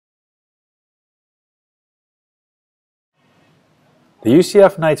The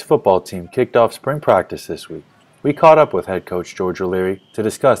UCF Knights football team kicked off spring practice this week. We caught up with head coach George O'Leary to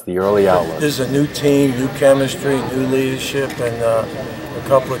discuss the early outlook. This is a new team, new chemistry, new leadership, and a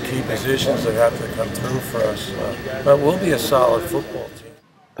couple of key positions that have to come through for us. But we'll be a solid football team.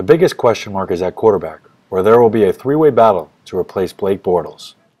 The biggest question mark is at quarterback, where there will be a three-way battle to replace Blake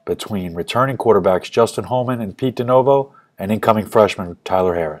Bortles between returning quarterbacks Justin Holman and Pete DeNovo and incoming freshman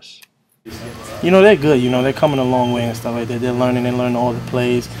Tyler Harris. You know, they're good. You know, they're coming a long way and stuff like that. They're learning all the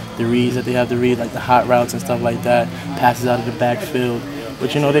plays, the reads that they have to read, like the hot routes and stuff like that, passes out of the backfield.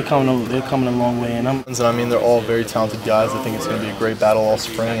 But, you know, they're coming a long way. And I mean, they're all very talented guys. I think it's going to be a great battle all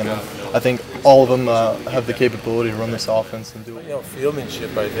spring. And I think all of them have the capability to run this offense and do it. You know,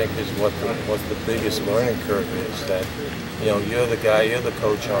 fieldmanship, I think, is what the biggest learning curve is. That, you know, you're the guy, you're the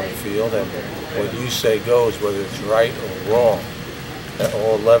coach on the field, and what you say goes, whether it's right or wrong.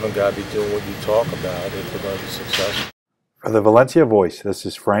 All 11 got to be doing what you talk about if they're going to be successful. For the Valencia Voice, this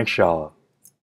is Frank Schala.